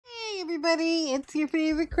everybody, it's your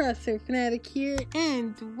favorite crosser fanatic here,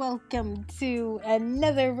 and welcome to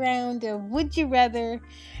another round of Would You Rather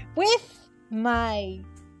with my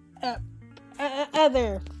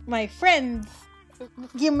my friends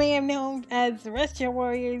you may have known as the Rescue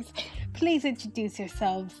Warriors. Please introduce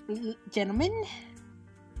yourselves, gentlemen.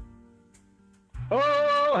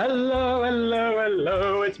 Oh,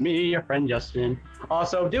 hello, it's me, your friend Justin.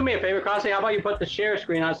 Also, do me a favor, Crossy, how about you put the share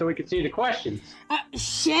screen on so we can see the questions?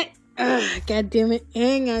 Shit! God damn it.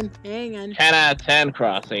 Hang on. 10 out of 10,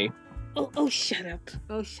 Crossy. Oh, shut up.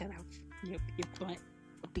 You're glad.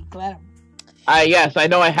 I'll be glad. Yes, I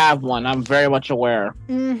know I have one. I'm very much aware.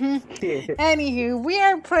 Anywho, we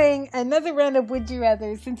are playing another round of Would You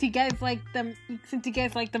Rather. Since you guys like them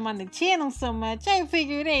on the channel so much, I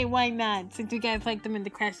figured, hey, why not? Since you guys like them in the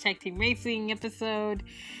Crash Tag Team Racing episode,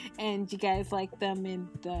 and you guys like them in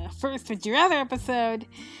the first Would You Rather episode,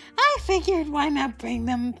 I figured why not bring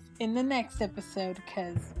them in the next episode,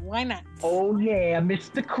 because why not? Oh yeah,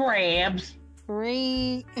 Mr. Krabs.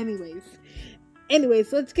 Great.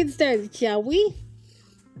 Anyways, let's get started, shall we?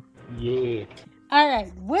 Yeah.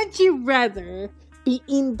 Alright, would you rather be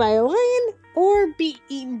eaten by a lion or be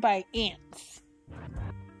eaten by ants?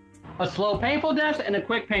 A slow, painful death and a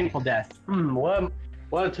quick, painful death. What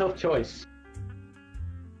a tough choice.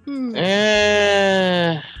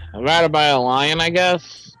 I'd rather by a lion, I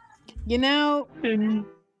guess. You know... Hey,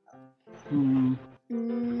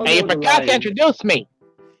 you forgot to introduce me!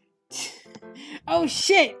 Oh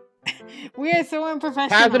shit! We are so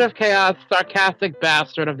unprofessional. Positive Chaos, sarcastic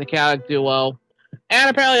bastard of the chaotic duo. And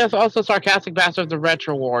apparently it's also sarcastic bastard of the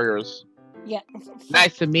Retro Warriors. Yeah.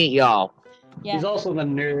 Nice to meet y'all. Yeah. He's also the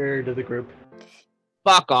nerd of the group.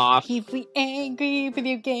 Fuck off. He's the angry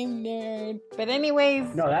video game nerd. But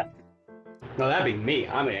anyways... No, that'd be me.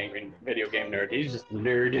 I'm an angry video game nerd. He's just a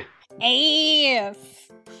nerd. Yes.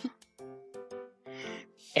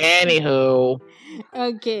 Anywho.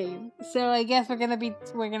 Okay, so I guess we're gonna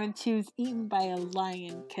choose eaten by a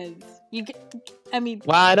lion, cause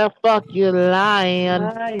why the fuck you lying?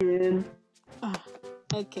 Lion. Oh,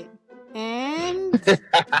 okay, and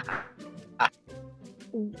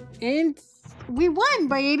we won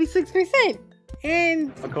by 86%.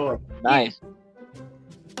 And of course, nice.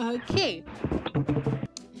 Okay,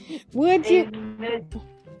 would you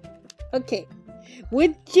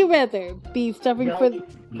rather be stuffing for?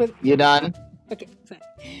 You done? Okay, sorry.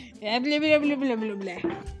 Blah, blah, blah, blah, blah, blah, blah.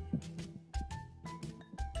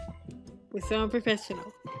 We're so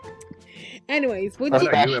unprofessional. Anyways, would you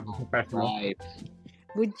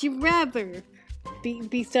rather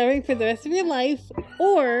be starving for the rest of your life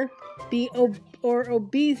or be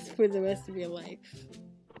obese for the rest of your life?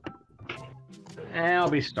 I'll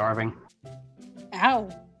be starving. Ow,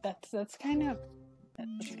 that's kind of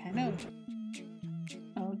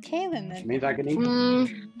okay then. Which means I can eat.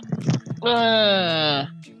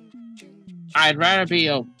 I'd rather be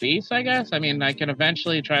obese, I guess. I mean, I can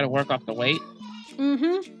eventually try to work off the weight.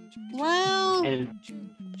 Well,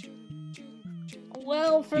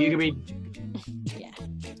 you could be. Yeah.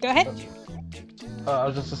 Go ahead. I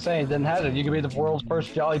was just saying, didn't have it. You could be the world's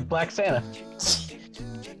first jolly black Santa.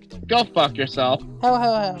 Go fuck yourself.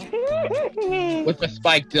 Ho. With a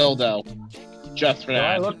spiked dildo. Just for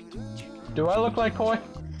that. Do I look like Koi?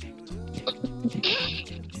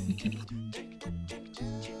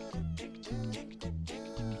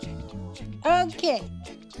 Okay.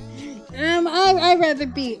 I'd rather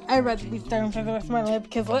be starving for the rest of my life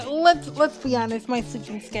because let's be honest, my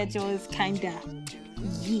sleeping schedule is kinda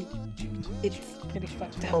it's pretty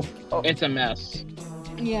fucked up. Oh. It's a mess.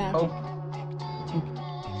 Yeah.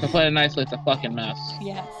 To put it nicely, it's a fucking mess.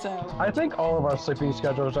 Yeah, so I think all of our sleeping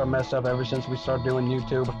schedules are messed up ever since we started doing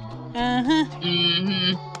YouTube.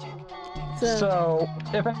 So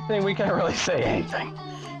if anything, we can't really say anything.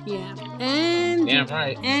 Yeah. And damn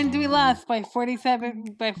right. And we lost by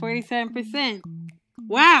 47%.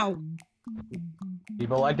 Wow.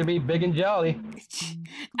 People like to be big and jolly.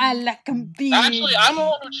 I like 'em big. Actually, I'm the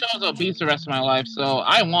one who chose obese the rest of my life, so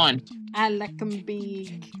I won. I like 'em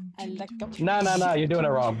big. I like 'em. No, you're doing it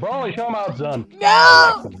wrong. Bro, show 'em how it's done.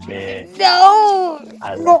 No!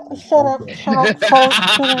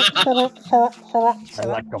 Shut up.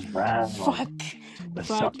 Fuck.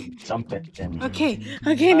 Something. Okay,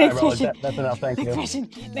 next question. That's enough, thank you.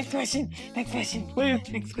 Next question.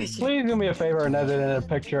 Please do me a favor and edit in a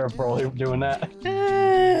picture of Broly doing that.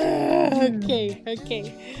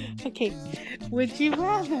 Okay. Would you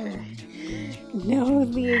rather know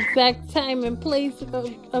the exact time and place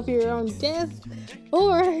of your own death,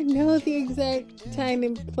 or know the exact time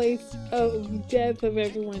and place of death of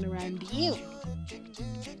everyone around you?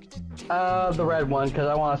 The red one, because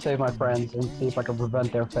I want to save my friends and see if I can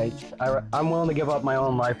prevent their fate. I'm willing to give up my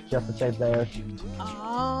own life just to save theirs.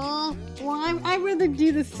 Aww. Well, I'd rather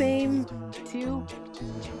do the same, too.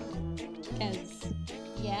 Because,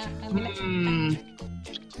 yeah, I mean...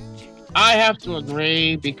 I have to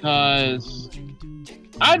agree, because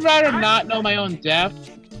I'd rather not know my own death.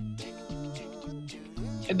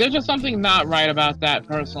 There's just something not right about that,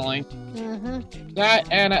 personally.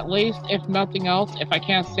 That, and at least, if nothing else, if I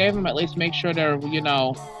can't save them, at least make sure they're, you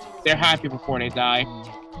know, they're happy before they die.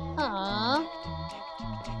 Aww.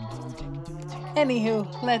 Anywho,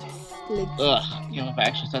 let's... Ugh, you know, if I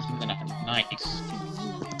actually said something nice.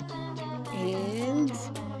 And...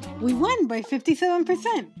 we won by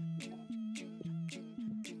 57%.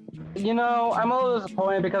 You know, I'm a little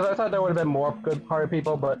disappointed because I thought there would have been more good party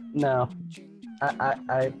people, but no.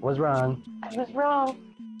 I was wrong. I was wrong.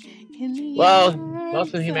 Well,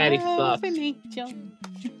 most of humanity sucks.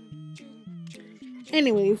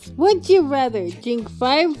 Anyways, would you rather drink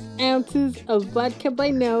 5 ounces of vodka by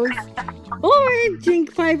nose or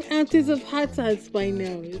drink 5 ounces of hot sauce by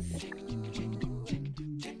nose?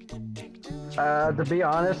 To be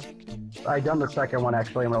honest, I done the second one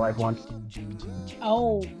actually in real life once.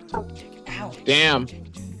 Oh. Ouch. Damn.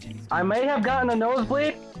 I may have gotten a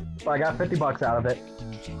nosebleed, but I got $50 out of it.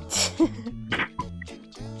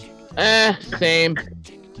 Same.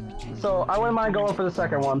 So I wouldn't mind going for the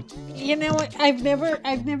second one. You know what? I've never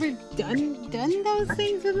done those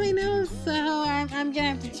things with my nose, so I'm gonna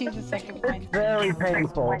have to choose the second one. It's very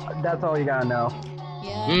painful. That's all you gotta know.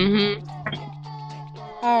 Yeah.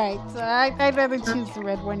 All right, so I'd rather choose the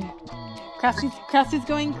red one. Krusty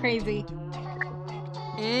going crazy,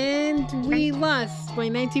 and we lost by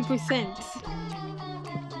 90%.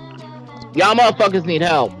 Y'all motherfuckers need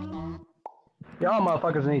help. Y'all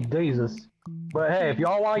motherfuckers need Jesus. But hey, if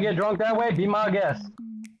y'all want to get drunk that way, be my guest.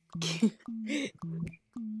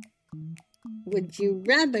 Would you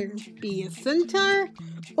rather be a centaur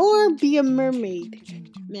or be a mermaid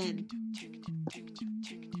man?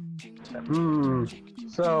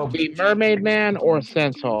 So be mermaid man or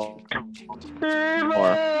centaur?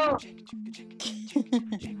 Fuck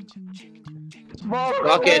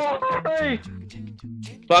it.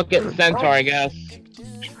 Fuck it, centaur, I guess.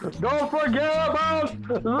 Don't forget about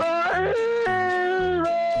the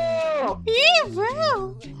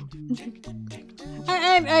evil!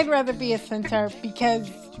 I'd rather be a centaur because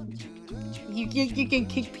you can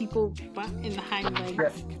kick people in the hind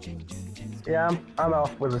legs. Yeah, I'm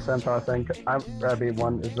off with the centaur thing. I'd rather be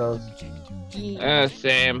one of those. Yeah.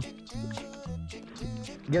 Same.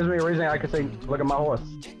 Gives me a reason I could say, look at my horse.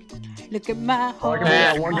 Look at my horse.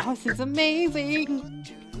 My horse is amazing.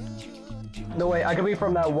 No way, I could be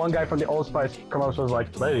from that one guy from the Old Spice commercial who's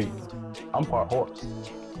like, lady, I'm part horse.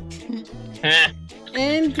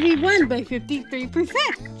 And we won by 53%.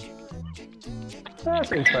 That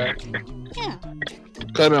seems fair. Yeah.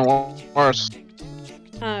 Could have been worse.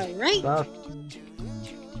 Alright.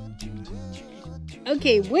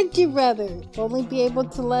 Okay, would you rather only be able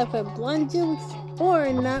to laugh at blonde jokes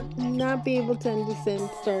or not be able to understand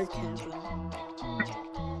sarcasm?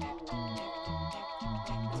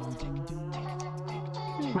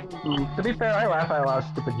 To be fair, I laugh at a lot of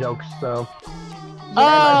stupid jokes, so...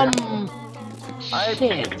 I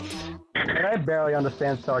barely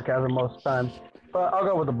understand sarcasm most of the time, but I'll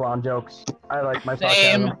go with the blonde jokes. I like my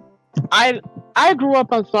sarcasm. I grew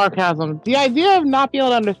up on sarcasm. The idea of not being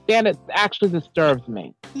able to understand it actually disturbs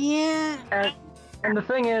me. Yeah. And the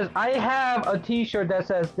thing is, I have a t-shirt that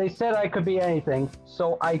says, they said I could be anything,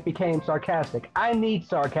 so I became sarcastic. I need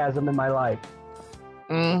sarcasm in my life.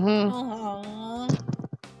 Aww.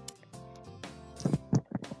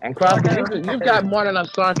 And Krusty, you've got more than enough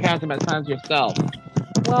sarcasm at times yourself.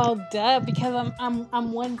 Well, duh, because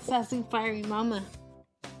I'm one sassy fiery mama.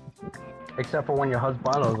 Except for when your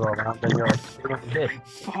husbando's around, then you're like, bitch.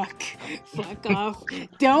 Fuck off.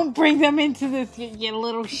 Don't bring them into this, you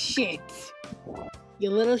little shit. You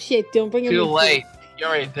little shit, don't bring them into this. Too late. You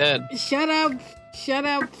already did. Shut up.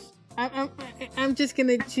 I'm just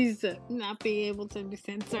gonna choose to not be able to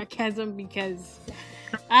understand sarcasm because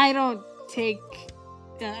I don't take...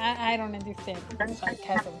 I don't understand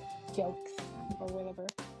sarcasm jokes or whatever.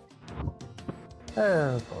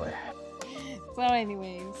 Oh boy. So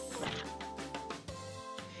anyways.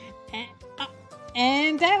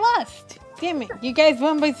 And I lost. Damn it. You guys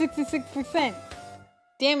won by 66%.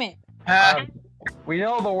 Damn it. We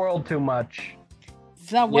know the world too much.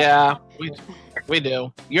 So what? Yeah, we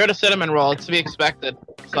do. You're the cinnamon roll. It's to be expected,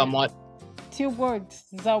 somewhat. 2 words.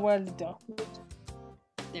 The world.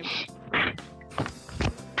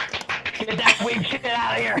 Get that weak shit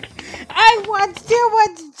out of here. I watched too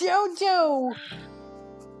much JoJo.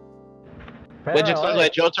 Which explains why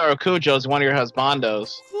Jotaro Kujo is one of your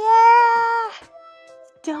husbandos. Yeah.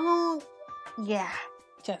 Don't. Yeah.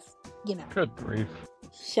 Just, you know. Good grief.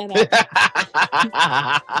 Shut up.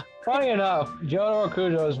 Funny enough, Jotaro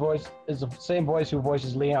Kujo's voice is the same voice who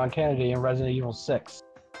voices Leon Kennedy in Resident Evil 6.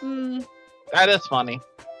 That is funny.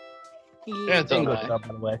 Yeah. It's okay. Good stuff,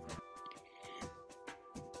 by the way.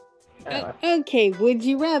 Anyway. Okay, would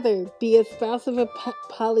you rather be a spouse of a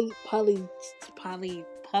polygamist,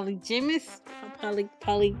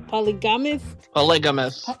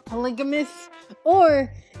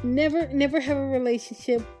 or never have a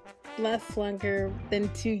relationship last longer than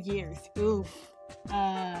 2 years? Oof.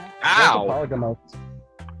 Ow.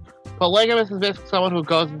 Polygamist is basically someone who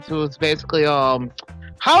goes into, it's basically, how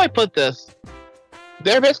do I put this?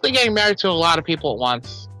 They're basically getting married to a lot of people at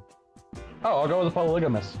once. Oh, I'll go with the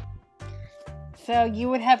polygamist. So you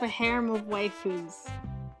would have a harem of waifus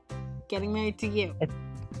getting married to you.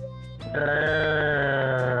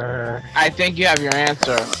 I think you have your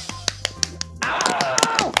answer.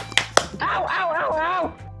 Ow! Ow, ow, ow,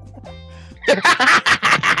 ow!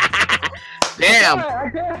 Damn!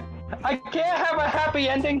 I can't have a happy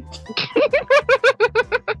ending.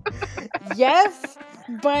 Yes,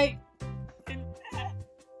 but...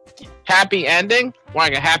 Happy ending? More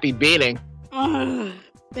like a happy beating.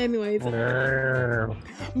 Anyways.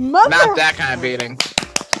 Not that kind of beating.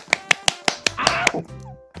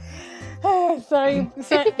 Sorry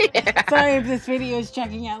if this video is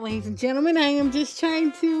checking out, ladies and gentlemen. I am just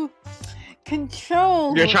trying to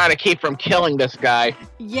control. You're trying to keep from killing this guy.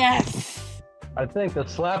 Yes. I think the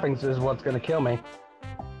slappings is what's gonna kill me.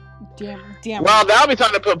 Damn. Well, that'll be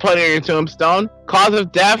something to put in your tombstone. Cause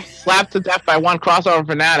of death, slapped to death by one crossover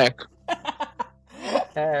fanatic.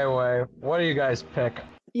 Anyway, what do you guys pick?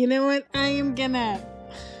 You know what? I don't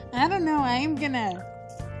know.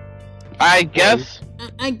 I guess.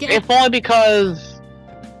 If only because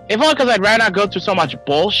I'd rather not go through so much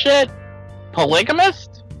bullshit.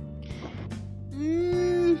 Polygamist?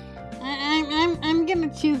 I'm gonna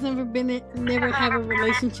choose never have a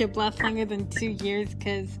relationship last longer than 2 years,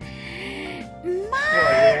 cause You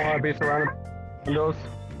don't want to be surrounded by those?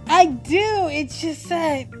 I do. It's just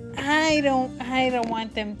that I don't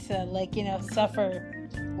want them to suffer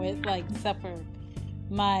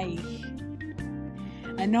my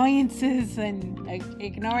annoyances and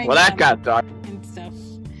ignoring Well, that them got dark. and stuff.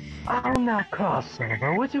 I'm not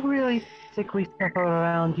crossover. Would you really think we suffer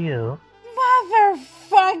around you?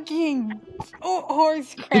 Motherfucking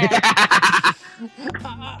horse crap.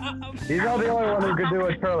 He's not the only one who could do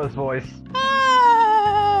a Turles voice.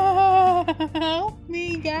 Help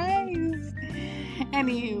me, guys.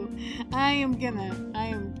 Anywho, I'm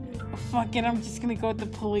just gonna go with the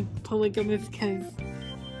polygamist, because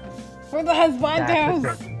for the husbandos.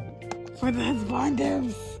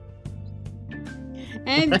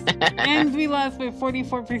 And we lost by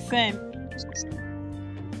 44%.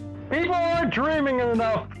 People aren't dreaming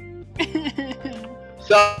enough.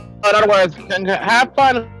 So, in other words, have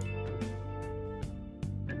fun.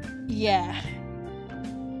 Yeah.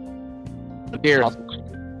 Here.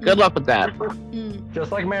 Good luck with that.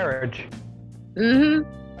 Just like marriage. Mm-hmm.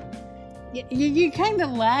 You kind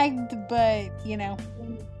of lagged, but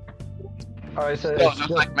Alright, so Still, it's just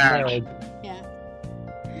like marriage. Yeah.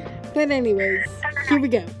 But anyways, here we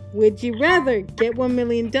go. Would you rather get $1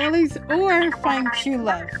 million or find true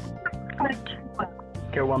love?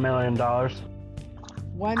 Get $1 million. $1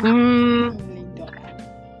 million.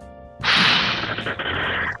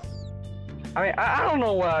 I mean, I don't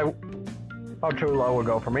know how true love would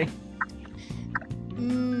go for me.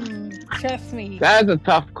 Trust me. That is a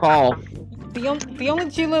tough call. The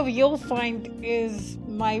only true love you'll find is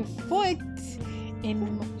my foot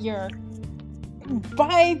in your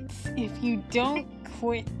butt if you don't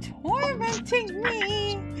quit tormenting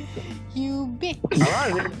me, you bitch.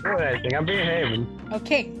 I'm not doing anything. I'm behaving.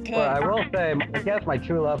 Okay, good. But I will say, I guess my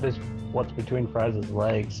true love is what's between Frez's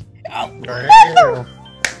legs. Oh.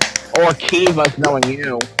 Or Kiva's knowing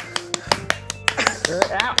you.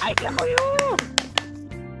 I know you!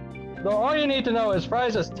 So all you need to know is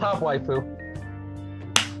Frez's top waifu.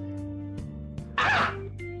 Ah!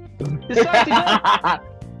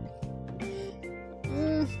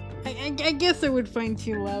 I guess I would find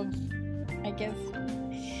true love. I guess.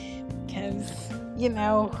 Because,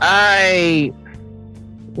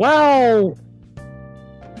 Well...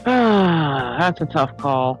 that's a tough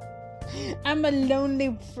call. I'm a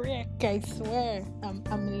lonely prick, I swear.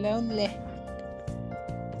 I'm lonely.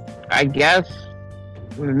 I guess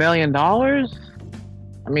 $1 million? I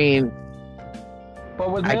mean...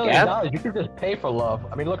 But with $1,000,000, you can just pay for love.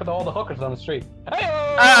 I mean, look at all the hookers on the street. Hey!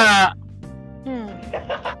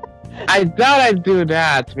 I doubt I'd do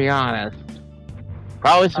that, to be honest.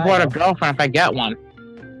 Probably support a girlfriend if I get one.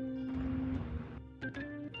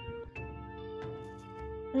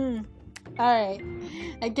 Alright.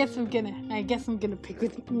 I guess I'm gonna pick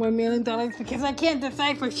with $1,000,000 because I can't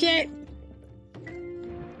decide for shit.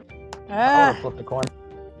 Flip the coin.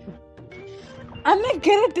 I'm not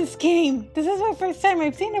good at this game. This is my first time.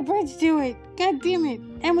 I've seen a bridge do it. God damn it.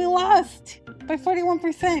 And we lost by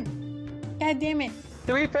 41%. God damn it.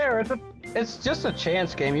 To be fair, it's just a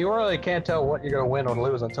chance game. You really can't tell what you're gonna win or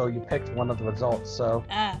lose until you pick one of the results. So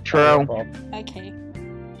true. Okay.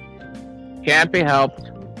 Can't be helped.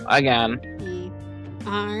 Again.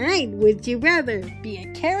 Alright, would you rather be a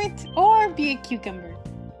carrot or be a cucumber?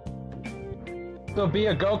 So be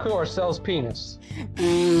a Goku or Cell's penis.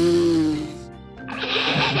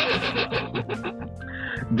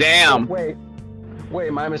 Damn. Wait,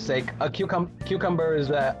 my mistake. A cucumber is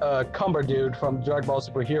a cumber dude from Dragon Ball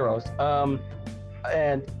Super Heroes.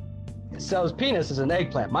 And Cell's penis is an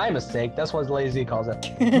eggplant. My mistake. That's what Lazy calls it.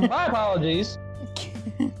 My apologies.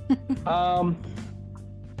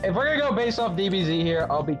 If we're gonna go based off DBZ here,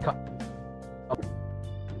 I'll be.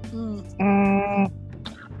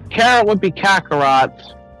 Carrot would be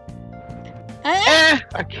Kakarot.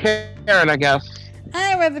 A carrot, I guess.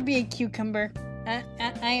 I'd rather be a cucumber. I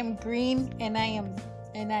am green and I am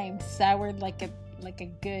soured like a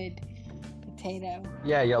good potato.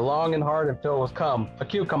 Yeah, you're long and hard and filled with cum. A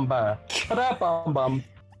cucumber. Bum.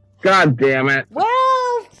 God damn it.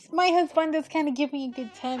 Well, my husband does kind of give me a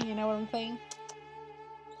good time. You know what I'm saying?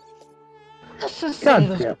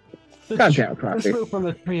 God damn. The fruit from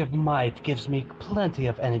the tree of might gives me plenty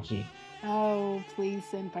of energy. Oh, please,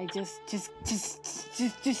 Senpai, just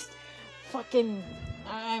fucking,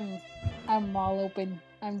 I'm all open.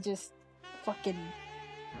 I'm just fucking.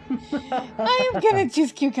 I am gonna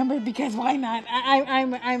choose cucumber because why not?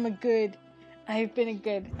 I've been a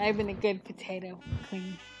good potato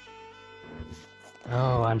queen.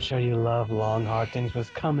 Oh, I'm sure you love long hard things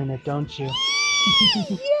with cum in it, don't you?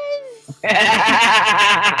 Yes.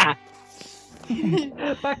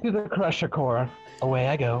 Back to the Crusher Core. Away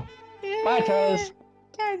I go. Bye, Charles.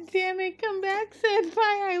 God damn it, come back, Senpai.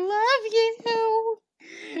 I love you.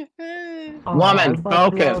 Woman,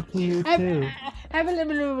 focus.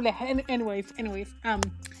 Anyways,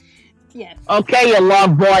 yes. Okay, you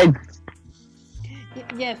love boys.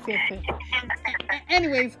 Yes.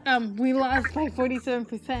 Anyways, we lost by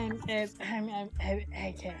 47%. I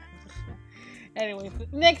can't. Anyways,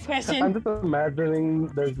 next question. I'm just imagining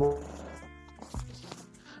there's more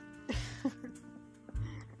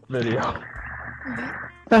video.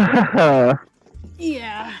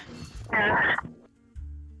 Yeah.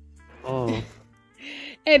 Oh.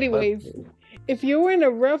 Anyways, if you were in a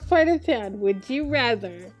rough fight of town, would you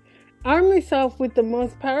rather arm yourself with the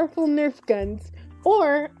most powerful Nerf guns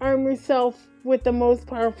or arm yourself with the most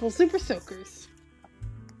powerful Super Soakers?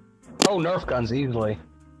 Oh, Nerf guns easily.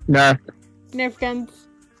 Nerf guns.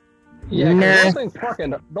 Yeah,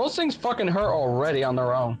 those things fucking hurt already on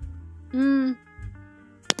their own.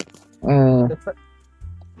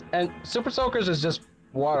 And Super Soakers is just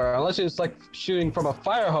water, unless it's like shooting from a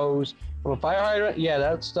fire hose, from a fire hydrant. Yeah,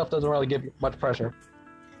 that stuff doesn't really give you much pressure.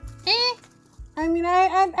 I mean,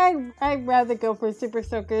 I'd rather go for Super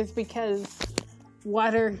Soakers because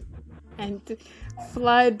water and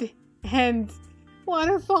flood and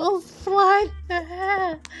waterfalls flood.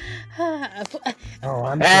 Hey,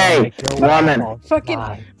 woman!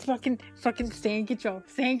 Fucking stay in control.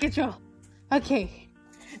 Okay.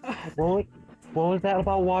 What was that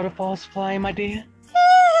about waterfalls flying, my dear?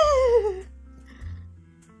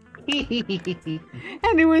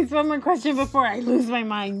 Anyways, one more question before I lose my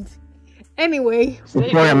mind. Anyway.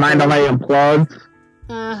 Before your mind already implodes.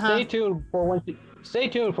 Stay tuned for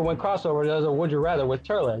when crossover does a Would You Rather with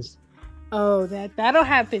Turles. Oh, that'll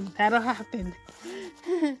happen.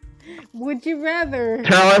 Would you rather?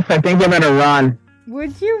 Turles, I think you're gonna run.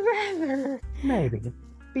 Would you rather? Maybe.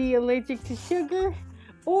 Be allergic to sugar,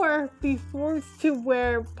 or be forced to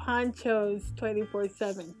wear ponchos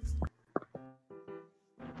 24/7?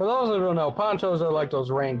 For those who don't know, ponchos are like those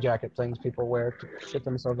rain jacket things people wear to get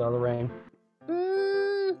themselves out of the rain.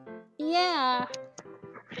 Yeah.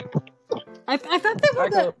 I thought they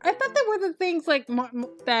were the things like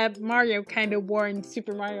that Mario kind of wore in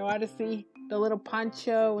Super Mario Odyssey, the little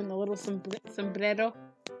poncho and the little sombrero.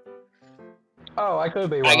 Oh, I could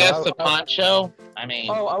be wrong. I guess the poncho. I mean.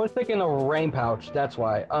 Oh, I was thinking a rain pouch. That's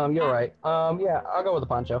why. You're right. Yeah, I'll go with the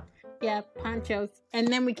poncho. Yeah, ponchos. And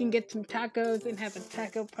then we can get some tacos and have a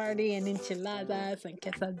taco party and enchiladas and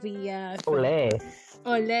quesadillas. Ole.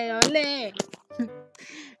 Ole, ole.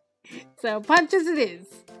 So, ponchos it is.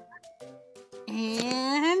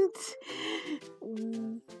 And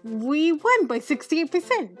we won by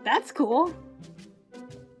 68%. That's cool.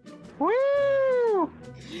 Woo!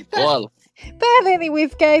 Well. But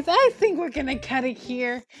anyways, guys, I think we're gonna cut it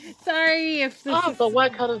here. Sorry if this is... but why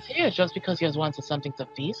cut it here? Just because you guys wanted something to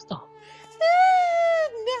feast on.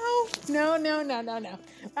 No.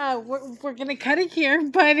 We're gonna cut it here.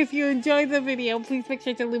 But if you enjoyed the video, please make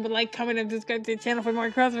sure to leave a like, comment, and subscribe to the channel for more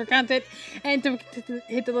crossover content, and to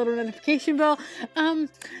hit the little notification bell. I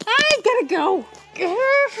gotta go.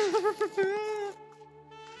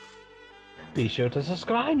 Be sure to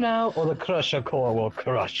subscribe now, or the Crusher Core will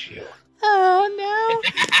crush you. Oh no.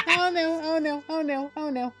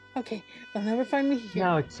 Okay, they'll never find me here.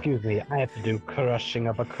 Now, excuse me, I have to do crushing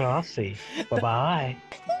of a crossy. Bye-bye.